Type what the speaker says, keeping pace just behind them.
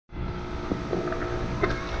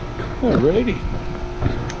Alrighty.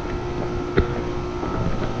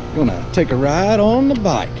 Gonna take a ride on the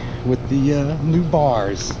bike with the new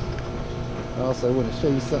bars. I also want to show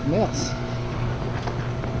you something else.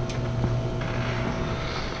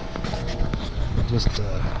 Just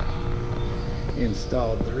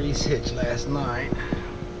installed the Reese hitch last night.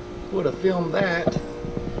 Would have filmed that,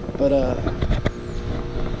 but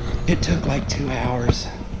it took like 2 hours.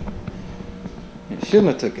 It shouldn't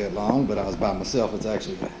have took that long, but I was by myself. It's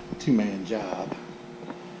actually a two-man job.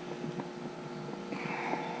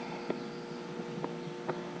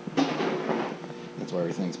 That's why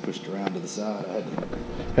everything's pushed around to the side. I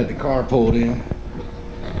had the car pulled in.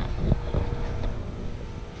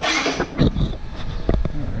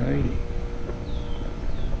 Alrighty.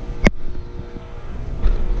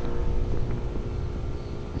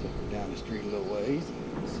 Take her down the street a little ways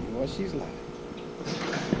and see what she's like.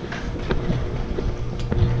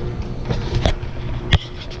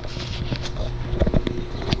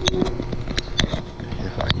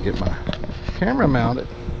 If I can get my camera mounted.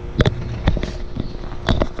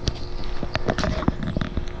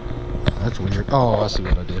 That's weird. Oh, I see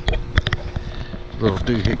what I did. Little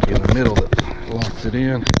doohickey in the middle that locks it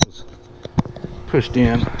in. It was pushed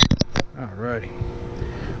in. Alrighty.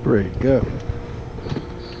 Ready to go.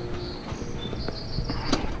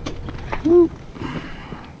 Woo.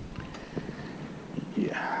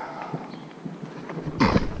 Yeah.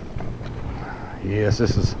 Yes,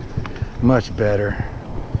 this is much better.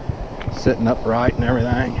 Sitting upright and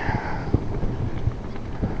everything.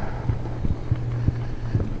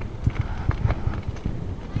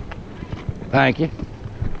 Thank you.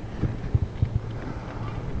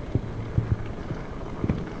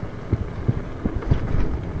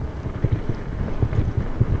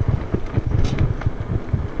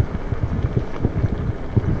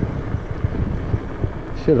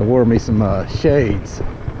 Should have wore me some shades.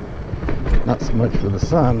 Not so much for the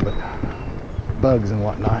sun, but bugs and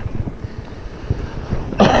whatnot.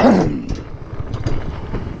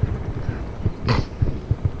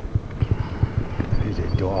 He's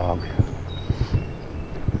a dog.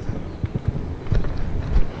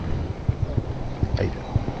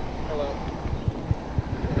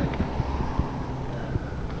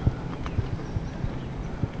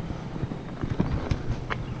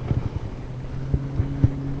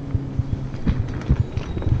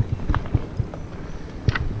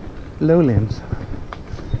 Low limbs.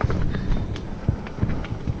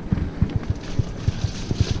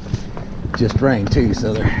 Just rained too,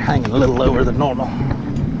 so they're hanging a little lower than normal.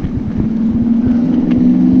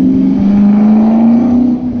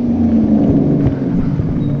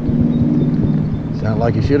 Sound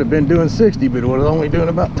like you should have been doing 60, but it was only doing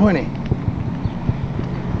about 20.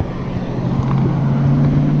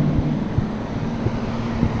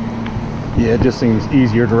 Yeah, it just seems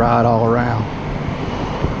easier to ride all around.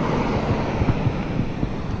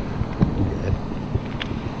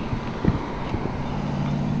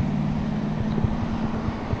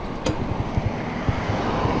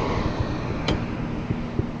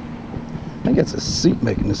 I think it's a seat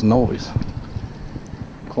making this noise.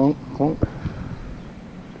 Clunk, clunk.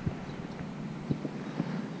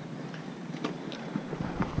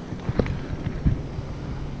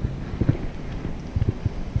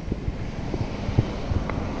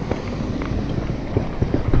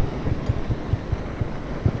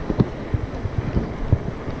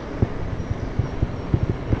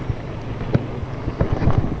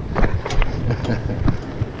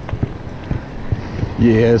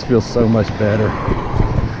 Yeah, this feels so much better.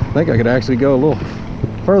 I think I could actually go a little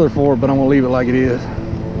further forward, but I'm gonna leave it like it is.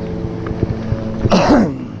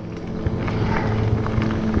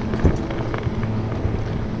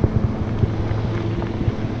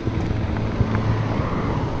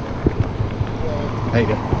 There you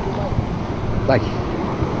go. Thank you.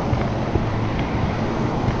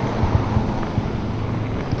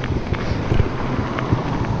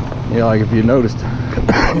 Yeah, like if you noticed,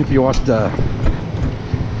 if you watched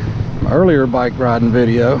earlier bike riding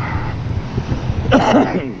video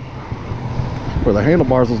where the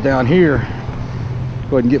handlebars was down here,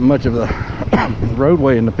 wasn't getting much of the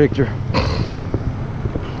roadway in the picture.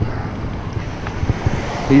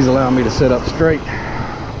 He's allowing me to sit up straight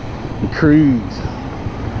and cruise,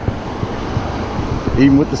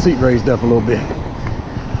 even with the seat raised up a little bit.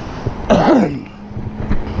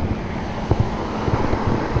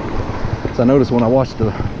 So I noticed when I watched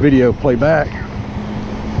the video play back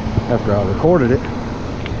after I recorded it,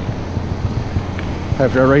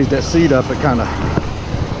 after I raised that seat up, it kind of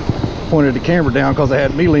pointed the camera down because I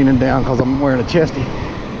had me leaning down because I'm wearing a chesty.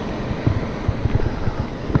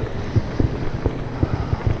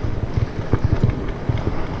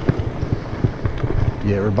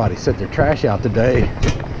 Yeah, everybody set their trash out today,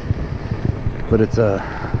 but it's a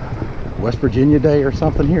West Virginia Day or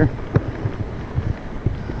something here.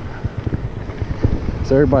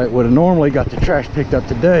 So everybody would have normally got the trash picked up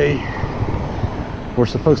today. We're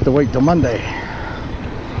supposed to wait till Monday.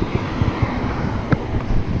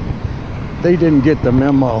 They didn't get the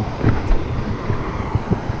memo.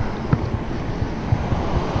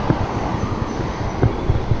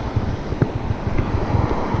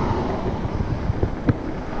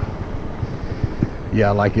 Yeah,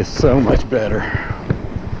 I like it so much better.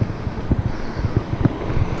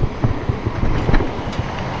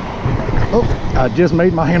 Oh, I just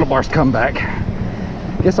made my handlebars come back.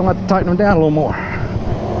 Guess I'm gonna have to tighten them down a little more.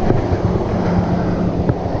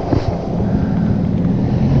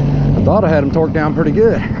 I thought I had them torqued down pretty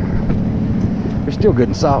good. They're still good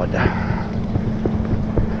and solid.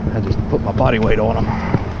 I just put my body weight on them.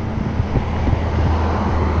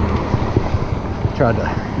 Tried to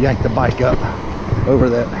yank the bike up over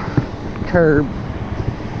that curb.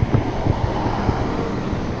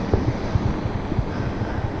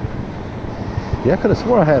 Yeah, I could have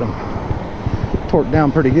swore I had them torqued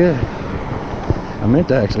down pretty good. I meant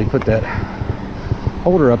to actually put that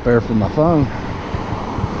holder up there for my phone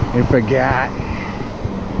and forgot.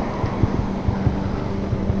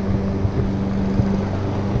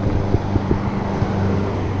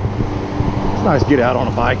 It's nice to get out on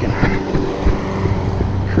a bike and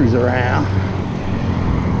cruise around.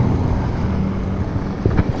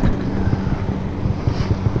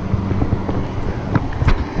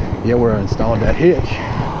 Yeah, where I installed that hitch,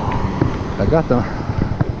 I got the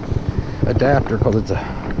adapter because it's a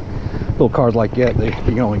little cars like that. You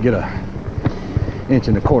can only get a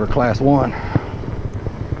 1.25 inch class 1.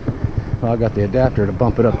 Well, I got the adapter to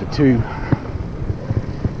bump it up to 2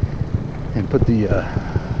 and put the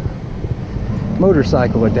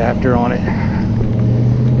motorcycle adapter on it,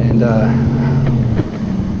 and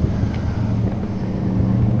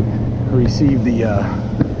receive the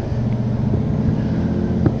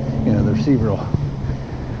the receiver will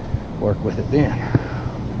work with it then.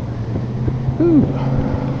 Ooh.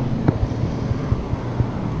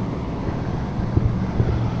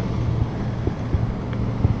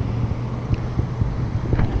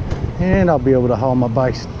 And I'll be able to haul my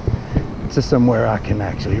bikes to somewhere I can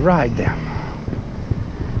actually ride them.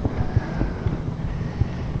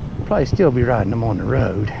 Probably still be riding them on the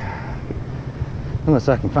road, unless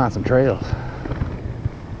I can find some trails.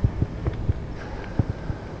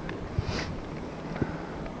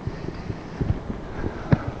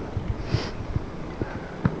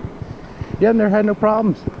 Yeah, I've never had no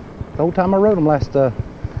problems the whole time I rode them last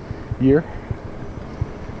year.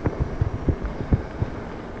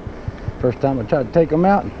 First time I tried to take them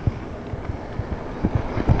out,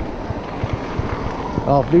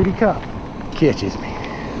 off-duty cop catches me.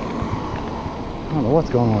 I don't know what's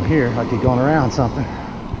going on here. I keep going around something.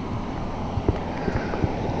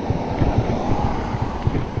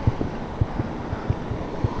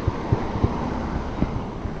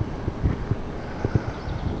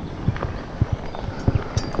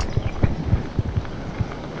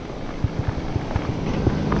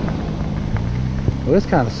 Well, this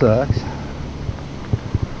kind of sucks.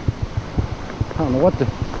 I don't know what the,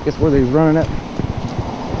 I guess where they was running that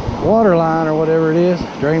water line or whatever it is,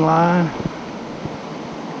 drain line.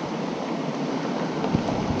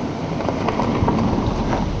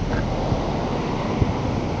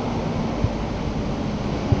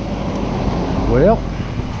 Well,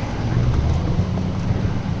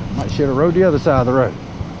 might should have rode the other side of the road.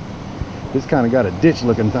 This kind of got a ditch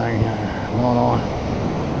looking thing going on.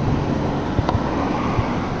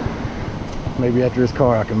 Maybe after this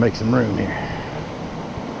car I can make some room here.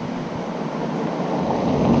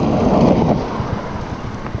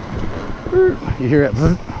 You hear it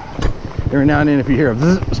every now and then. If you hear a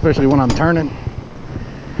zzz, especially when I'm turning,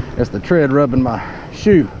 that's the tread rubbing my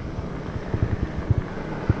shoe.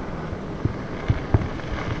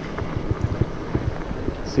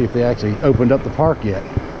 See if they actually opened up the park yet.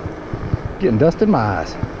 Getting dust in my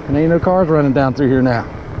eyes, and ain't no cars running down through here now.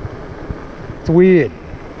 It's weird.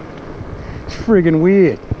 It's friggin'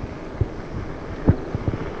 weird.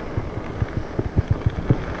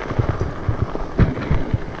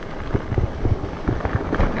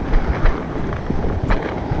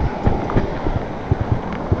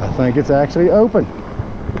 I think it's actually open.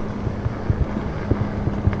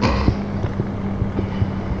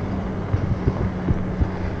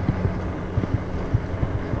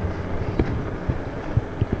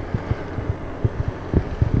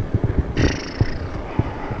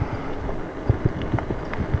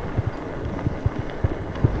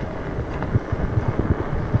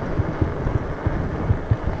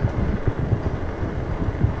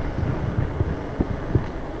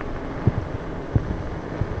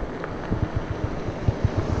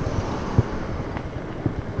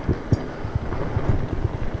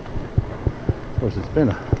 course, it's been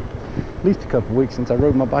at least a couple weeks since I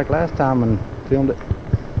rode my bike last time and filmed it.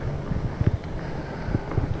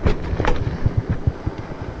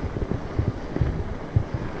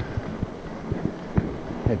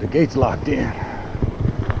 Had the gates locked in.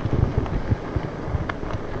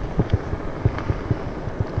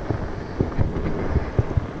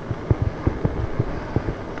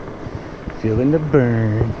 Feeling the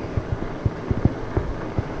burn.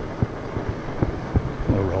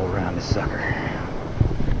 We'll roll around this sucker.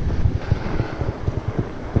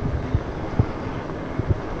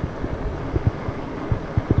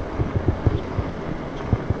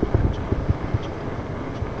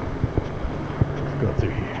 Let's go through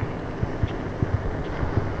here.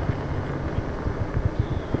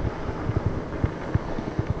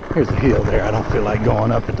 Here's a hill there. I don't feel like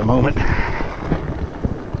going up at the moment.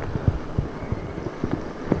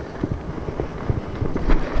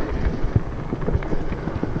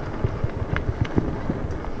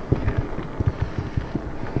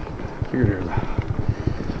 There's a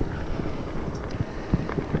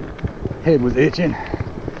head was itching.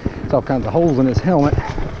 There's all kinds of holes in his helmet.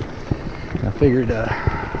 I figured I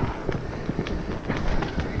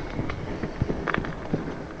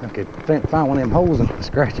could find one of them holes and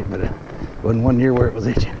scratch it, but it wasn't one near where it was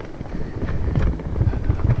itching.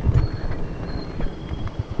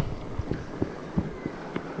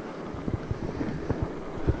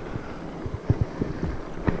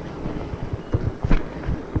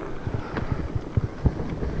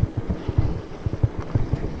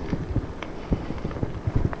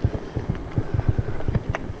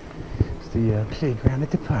 The playground at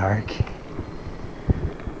the park.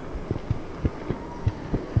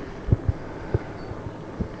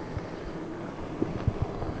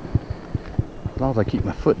 As long as I keep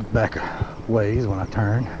my foot back ways when I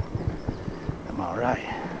turn, I'm all right.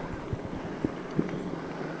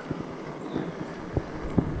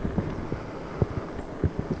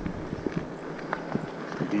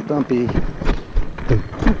 Be bumpy.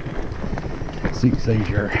 Seat says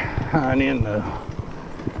you're hind in though.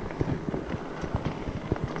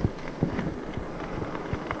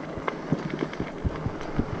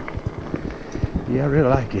 Yeah, I really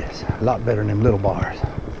like this. A lot better than them little bars.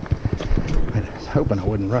 I was hoping I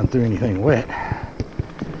wouldn't run through anything wet.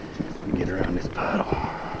 Get around this puddle.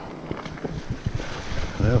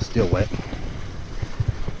 Well, still wet.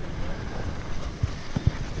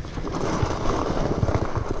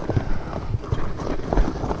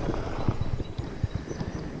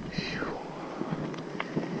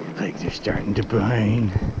 Legs are starting to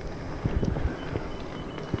burn.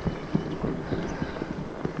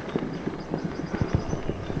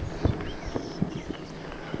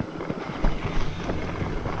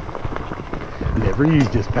 Never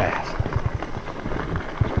used this path.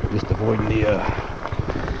 Just avoiding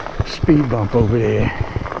the speed bump over there.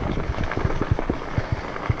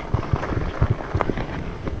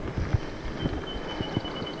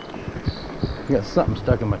 I got something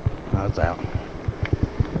stuck in my... Oh, it's out.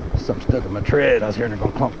 Something stuck in my tread. I was hearing it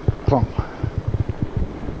going clunk, clunk.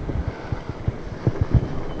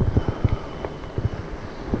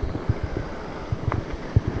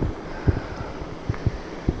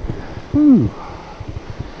 Whew.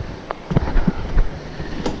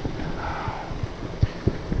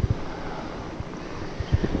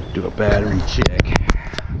 Do a battery check.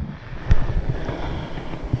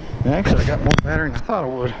 Actually, I got more battery than I thought I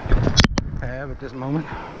would have at this moment.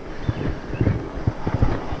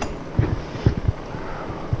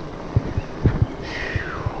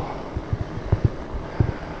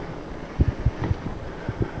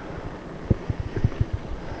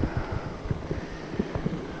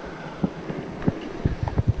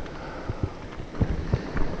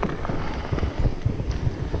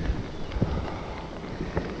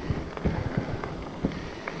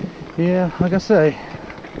 Yeah, like I say,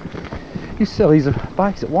 you sell these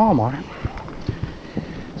bikes at Walmart.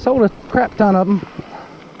 Sold a crap ton of them.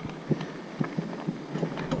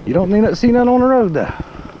 You don't need to see none on the road though.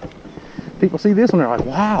 People see this one, they're like,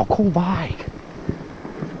 wow, cool bike.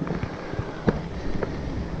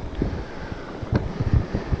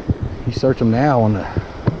 You search them now on the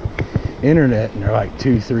internet and they're like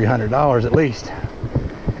 $200–300 at least.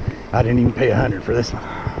 I didn't even pay $100 for this one.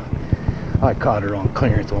 I caught her on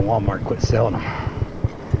clearance when Walmart quit selling them.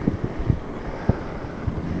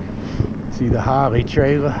 See the Harley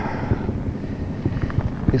trailer?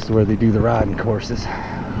 This is where they do the riding courses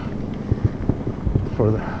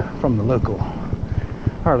from the local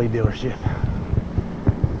Harley dealership.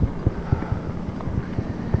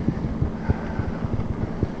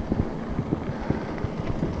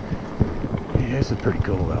 Yeah, this is pretty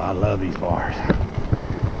cool though. I love these bars.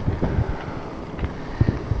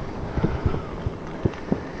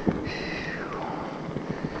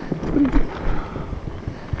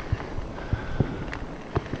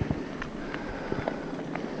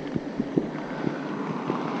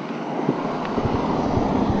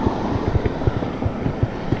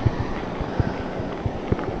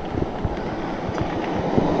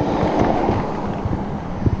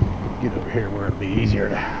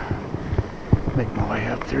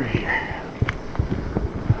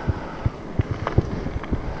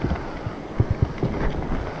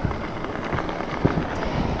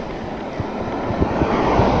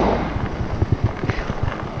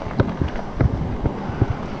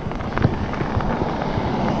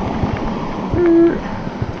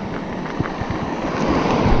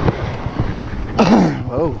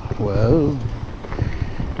 whoa, whoa.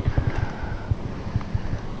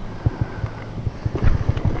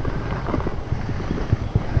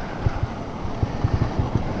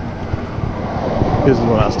 This is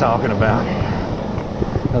what I was talking about.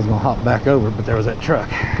 I was gonna hop back over, but there was that truck.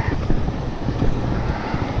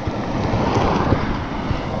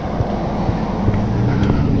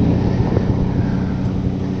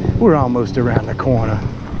 We're almost around the corner.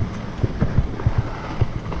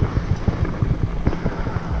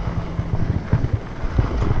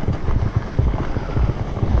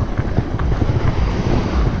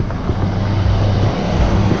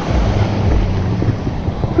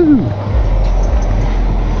 Whew.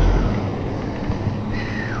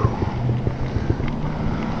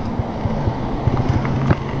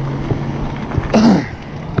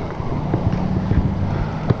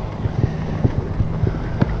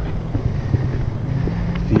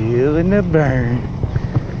 Feeling the burn.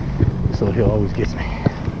 This little hill always gets me.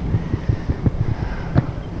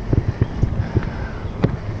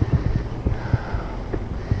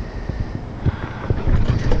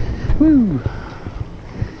 Woo!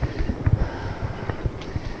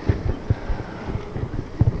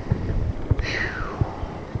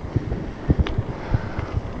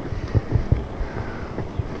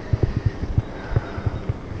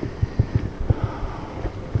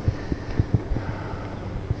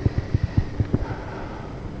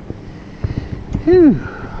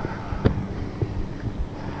 Whew.